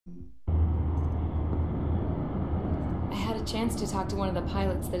a chance to talk to one of the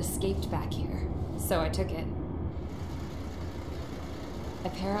pilots that escaped back here, so I took it.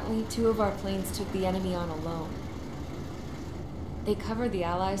 Apparently, 2 of our planes took the enemy on alone. They covered the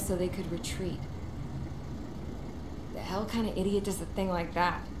Allies so they could retreat. The hell kind of idiot does a thing like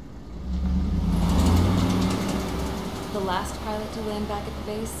that? The last pilot to land back at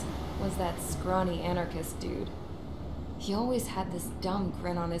the base was that scrawny anarchist dude. He always had this dumb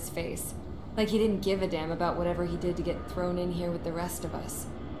grin on his face, like he didn't give a damn about whatever he did to get thrown in here with the rest of us.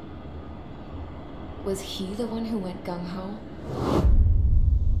 Was he the one who went gung-ho?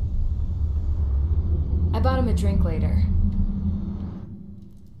 I bought him a drink later.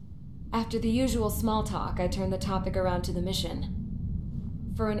 After the usual small talk, I turned the topic around to the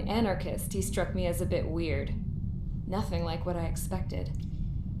mission. For an anarchist, he struck me as a bit weird. Nothing like what I expected.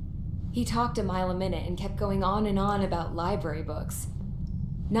 He talked a mile a minute and kept going on and on about library books.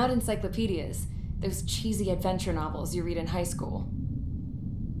 Not encyclopedias, those cheesy adventure novels you read in high school.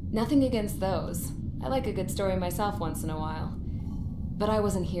 Nothing against those. I like a good story myself once in a while. But I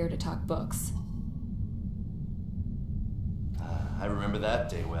wasn't here to talk books. I remember that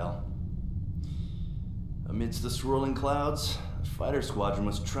day well. Amidst the swirling clouds, the fighter squadron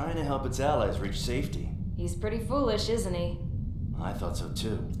was trying to help its allies reach safety. He's pretty foolish, isn't he? I thought so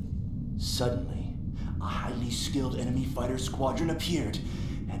too. Suddenly, a highly skilled enemy fighter squadron appeared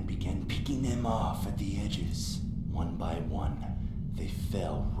and began picking them off at the edges. One by one, they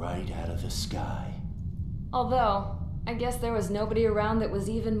fell right out of the sky. Although, I guess there was nobody around that was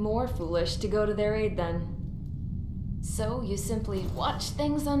even more foolish to go to their aid then. So you simply watch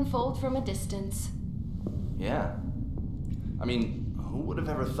things unfold from a distance. Yeah. I mean, who would have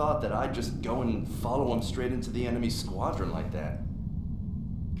ever thought that I'd just go and follow him straight into the enemy squadron like that?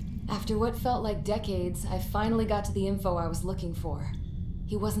 After what felt like decades, I finally got to the info I was looking for.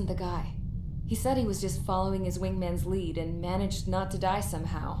 He wasn't the guy. He said he was just following his wingman's lead and managed not to die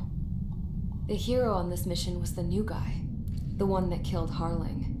somehow. The hero on this mission was the new guy. The one that killed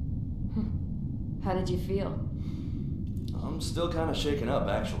Harling. How did you feel? I'm still kind of shaken up,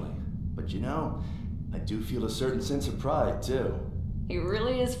 actually. But you know, I do feel a certain sense of pride, too. He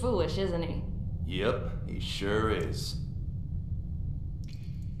really is foolish, isn't he? Yep, he sure is.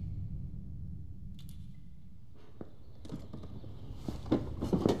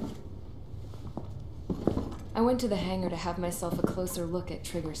 I went to the hangar to have myself a closer look at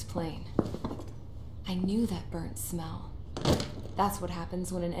Trigger's plane. I knew that burnt smell. That's what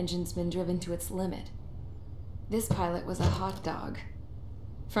happens when an engine's been driven to its limit. This pilot was a hot dog.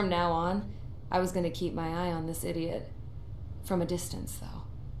 From now on, I was going to keep my eye on this idiot. From a distance, though.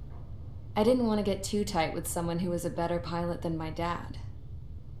 I didn't want to get too tight with someone who was a better pilot than my dad.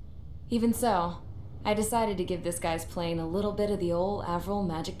 Even so, I decided to give this guy's plane a little bit of the old Avril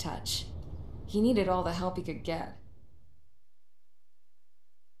magic touch. He needed all the help he could get.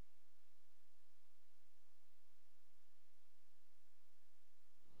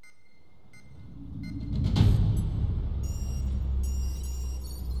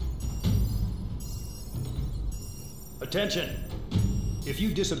 Attention! If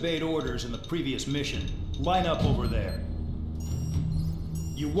you disobeyed orders in the previous mission, line up over there.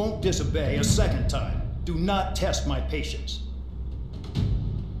 You won't disobey a second time. Do not test my patience.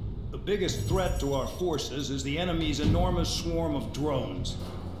 The biggest threat to our forces is the enemy's enormous swarm of drones.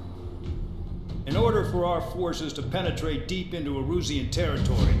 In order for our forces to penetrate deep into Erusian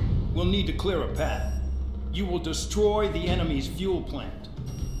territory, we'll need to clear a path. You will destroy the enemy's fuel plant.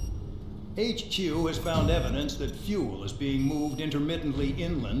 HQ has found evidence that fuel is being moved intermittently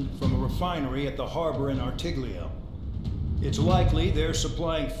inland from a refinery at the harbor in Artiglio. It's likely they're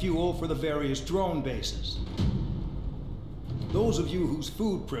supplying fuel for the various drone bases. Those of you whose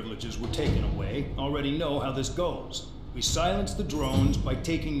food privileges were taken away already know how this goes. We silence the drones by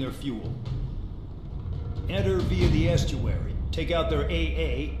taking their fuel. Enter via the estuary, take out their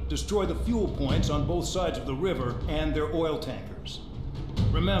AA, destroy the fuel points on both sides of the river and their oil tankers.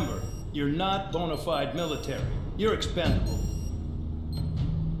 Remember, you're not bona fide military. You're expendable.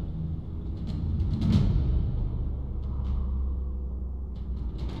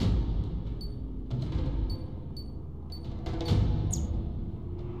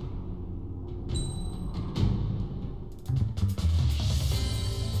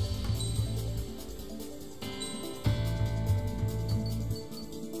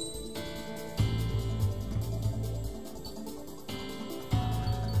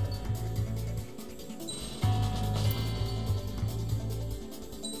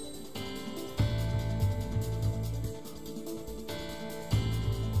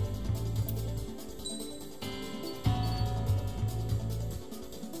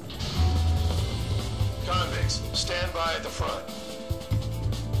 Mags, stand by at the front.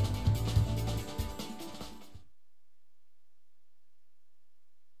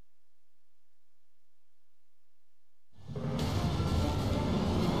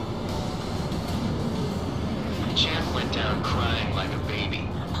 Champ went down crying like a baby.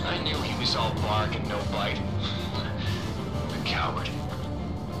 I knew he was all bark and no bite. The coward.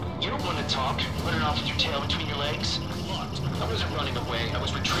 You don't want to talk, running off with your tail between your legs? I wasn't running away, I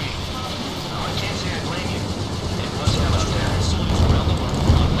was retreating. Oh, I can't say I blame you. It was hell out there. Around the world.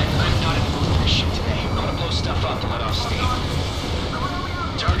 And I'm not in the mood for this shit today. I'm gonna blow stuff up to let off steam.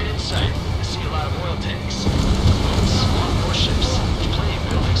 Target in sight. I see a lot of oil tanks. Boats, more ships. Plenty of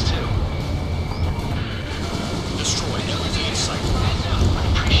buildings, too. Destroy everything in sight. I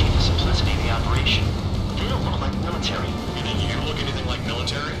appreciate the simplicity of the operation. They don't look like military. You think you look anything like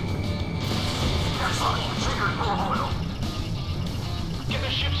military? Trigger full of oil. Get the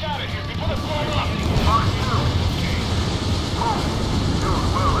ships out of here before they blow up!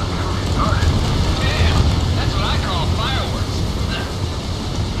 Damn! That's what I call fireworks!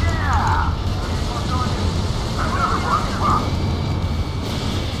 Yeah!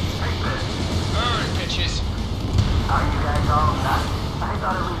 Burn, bitches! Are you guys all nuts? I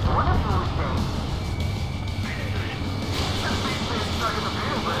thought at least one of you was safe. This beat's been stuck in the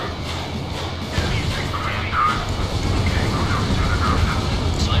field, buddy.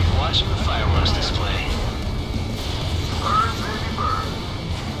 It's like watching the fireworks display. Burn, baby, burn.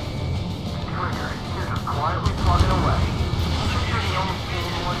 Trigger, you're just quietly plugging away. You're the only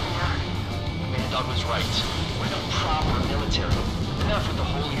standing one here. Man, Dog was right. We're not proper military. Enough with the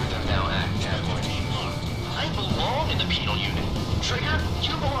holier-than-thou act, Catboy. I belong in the penal unit. Trigger,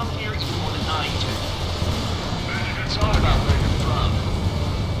 you belong here even more than I do. It's all about where you're from.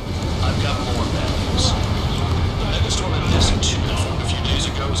 I've got more bad news. The megastorm at Descent 2 formed a few days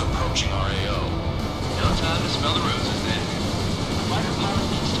ago is approaching our AO. No time to smell the roses then. The fighter pilot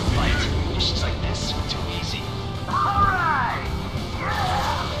needs to fight. Missions like this are too easy. Alright!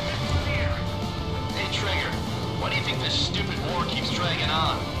 Yeah! Hey, Trigger, why do you think this stupid war keeps dragging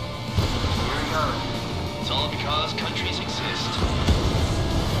on? Here he goes. It's all because countries exist.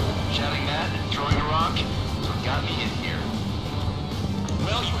 Shouting that and throwing a rock is what got me in here.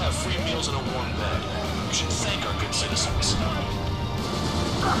 Well, you have free meals and a warm bed. You should thank our good citizens. Suck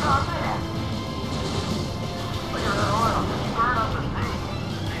on that! Look at that oil just burn up the sea.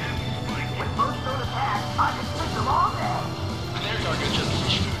 With most don't attack, I can sleep them all day. And there's our good just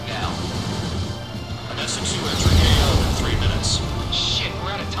fish food now. Descent 2 entering AO in 3 minutes. Shit, we're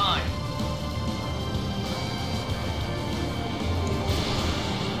out of time.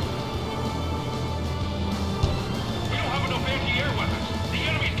 We don't have enough anti-air weapons. The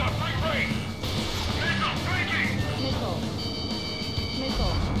enemy's got free reign. Missile breaking!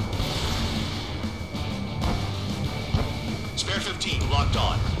 Missile. Spare 15 locked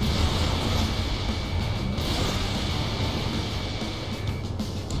on.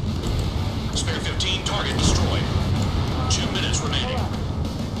 Spare 15 target destroyed. 2 minutes remaining.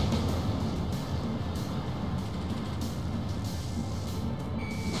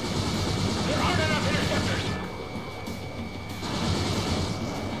 There aren't enough interceptors.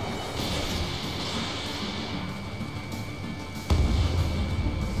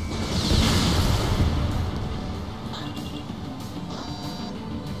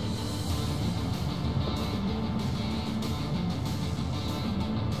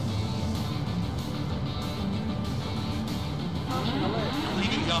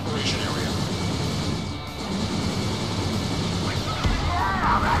 Leaving the operation area.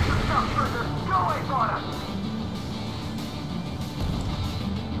 Yeah! Back yourself, Trigger! Go away on us!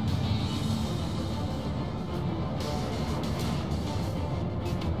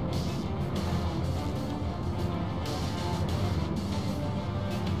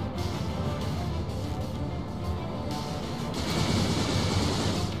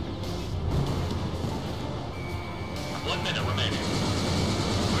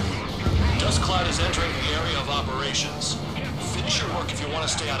 Dust cloud is entering the area of operations. Finish your work if you want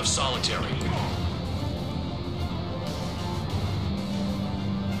to stay out of solitary.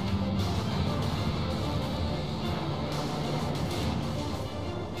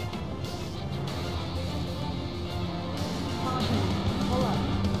 Pull up.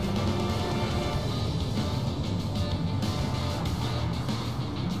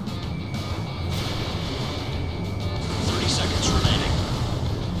 30 seconds remaining.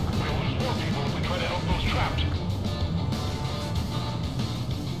 We'll lose more people if we try to help those trapped.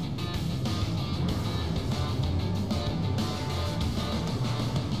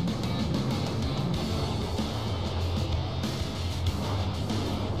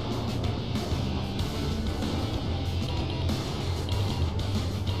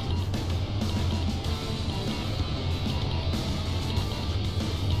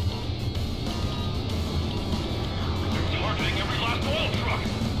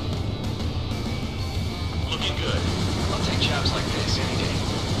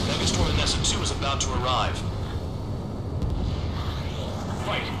 Megastorm and Nessa-2 is about to arrive.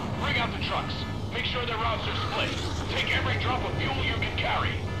 Right. Bring out the trucks. Make sure their routes are split. Take every drop of fuel you can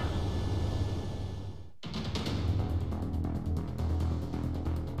carry.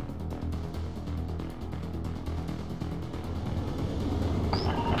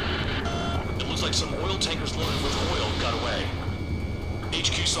 It looks like some oil tankers loaded with oil got away.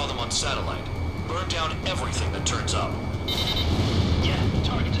 HQ saw them on satellite. Burned down everything that turns up. Yeah,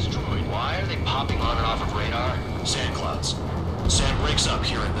 target destroyed. Why are they popping on and off of radar? Sand clouds. Sand breaks up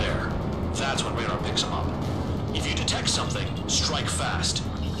here and there. That's when radar picks them up. If you detect something, strike fast.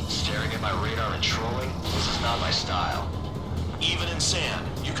 Staring at my radar and trolling? This is not my style. Even in sand,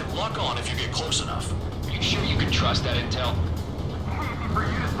 you can lock on if you get close enough. Are you sure you can trust that intel? Easy for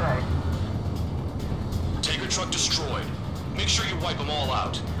you to say. Tanker truck destroyed. Make sure you wipe them all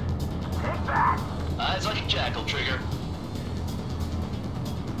out. Take that. Eyes like a jackal, Trigger.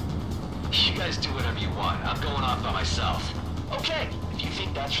 You guys do whatever you want. I'm going off by myself. Okay, if you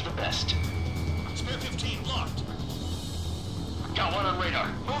think that's for the best. Spare 15 locked. Got one on radar.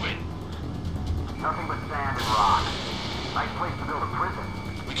 Moving. Nothing but sand and rock. Nice place to build a prison.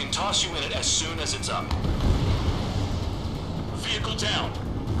 We can toss you in it as soon as it's up. Vehicle down.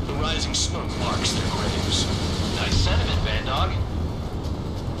 The rising smoke marks their graves. Nice sentiment, Bad Dog.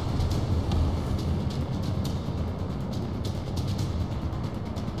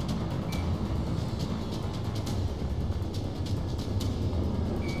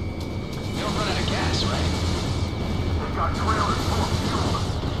 You don't run out of gas, right? They've got trailers full of fuel.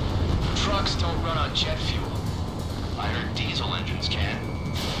 Trucks don't run on jet fuel. I heard diesel engines can.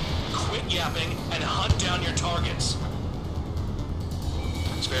 Quit yapping and hunt down your targets.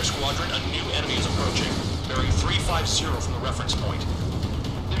 Spare Squadron, a new enemy is approaching. Bearing 350 from the reference point.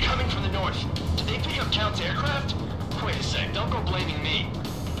 They're coming from the north. Did they pick up Count's aircraft? Wait a sec, don't go blaming me.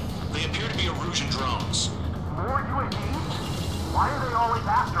 They appear to be Erusian drones. More UAVs? Why are they always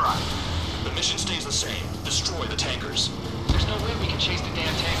after us? The mission stays the same. Destroy the tankers. There's no way we can chase the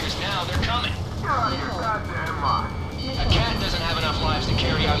damn tankers now. They're coming. You're out of your goddamn mind. A cat doesn't have enough lives to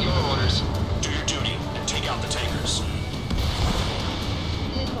carry out your orders. Do your duty and take out the tankers.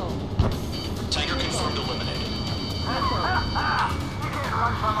 Tanker confirmed eliminated. You can't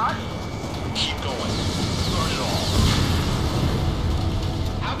run from us. Keep going. Burn it all.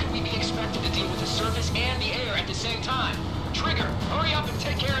 How can we be expected to deal with the surface and the air at the same time? Trigger, hurry up and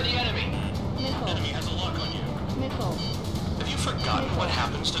take care of the enemy. Enemy has a lock on you. Have you forgotten what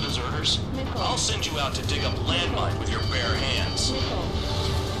happens to deserters? I'll send you out to dig up landmine with your bare hands.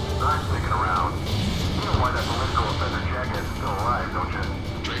 I'm sticking around. You know why that political offender jackass is still alive, don't you?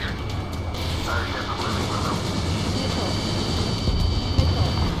 Trigger? Tired yet of living with him.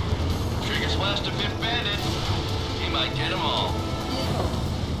 Trigger splashed a fifth bandit. He might get them all.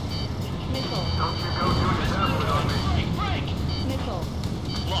 Don't you go doing your tablet on me. Break, break!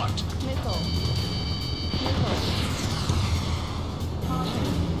 Locked.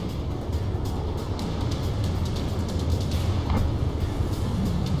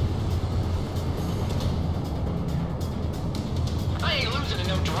 I ain't losing to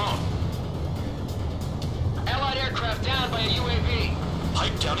no drone. Allied aircraft down by a UAV.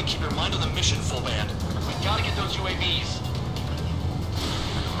 Pipe down and keep your mind on the mission, full band. We gotta get those UAVs.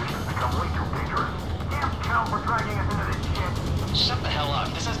 Mission's become way too dangerous. Damn Cal for dragging us into this shit. Shut the hell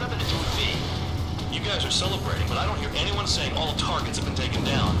up. This has nothing to do with me. You guys are celebrating, but I don't hear anyone saying all targets have been taken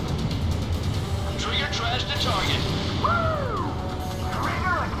down. Trigger trashed the target. Woo!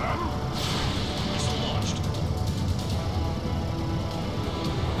 Trigger again? Missile launched.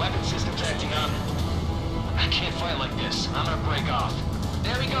 Weapon systems acting up. I can't fight like this. I'm gonna break off.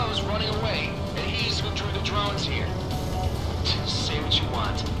 There he goes, running away. And he's who drew the drones here. Say what you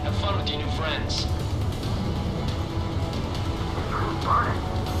want. Have fun with your new friends. Burn it.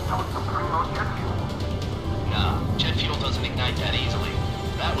 That was some primo jet fuel. Nah, jet fuel doesn't ignite that easily.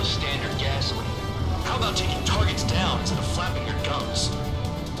 That was standard gasoline. How about taking targets down instead of flapping your gums?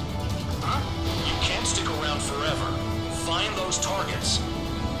 Huh? You can't stick around forever. Find those targets.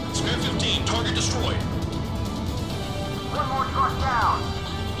 Spare 15, target destroyed. One more truck down.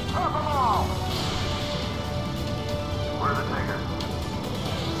 Have them all. Where are the tankers?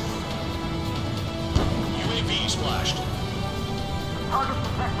 UAV splashed. Target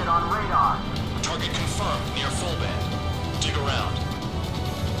detected on radar. Target confirmed near full band. Dig around.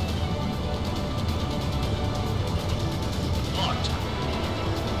 Locked.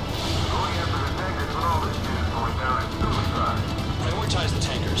 Going after the tankers when all this shit is going down is suicide. Prioritize the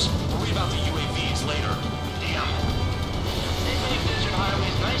tankers. Worry about the UAVs later. Damn. They paved desert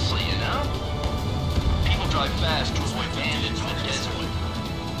highways nicely, you know? People drive fast to avoid bandits in the desert.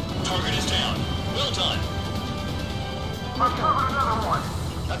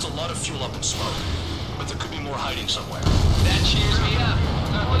 That's a lot of fuel up in smoke. But there could be more hiding somewhere. That cheers me up.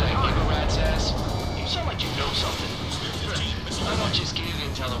 Not what I give a rat's ass. You sound like you know something. I don't just give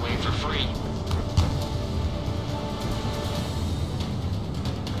intel away for free.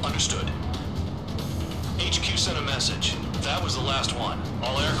 Understood. HQ sent a message. That was the last one.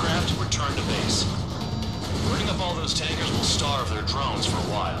 All aircraft, return to base. Bringing up all those tankers will starve their drones for a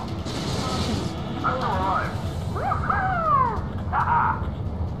while. I'm still alive.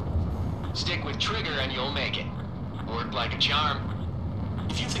 Stick with Trigger and you'll make it. Worked like a charm.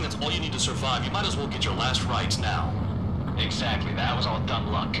 If you think that's all you need to survive, you might as well get your last rites now. Exactly, that was all dumb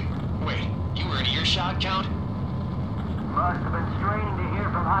luck. Wait, you were in earshot, Count? Must have been straining to hear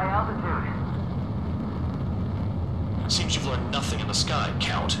from high altitude. Seems you've learned nothing in the sky,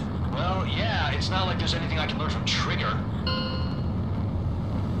 Count. Well, yeah, it's not like there's anything I can learn from Trigger.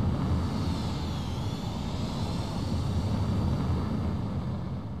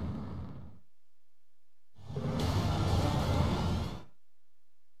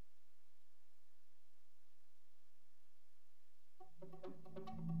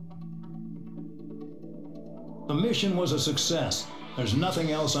 The mission was a success. There's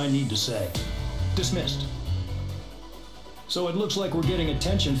nothing else I need to say. Dismissed. So it looks like we're getting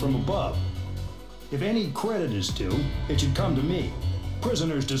attention from above. If any credit is due, it should come to me.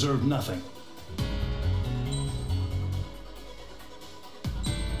 Prisoners deserve nothing.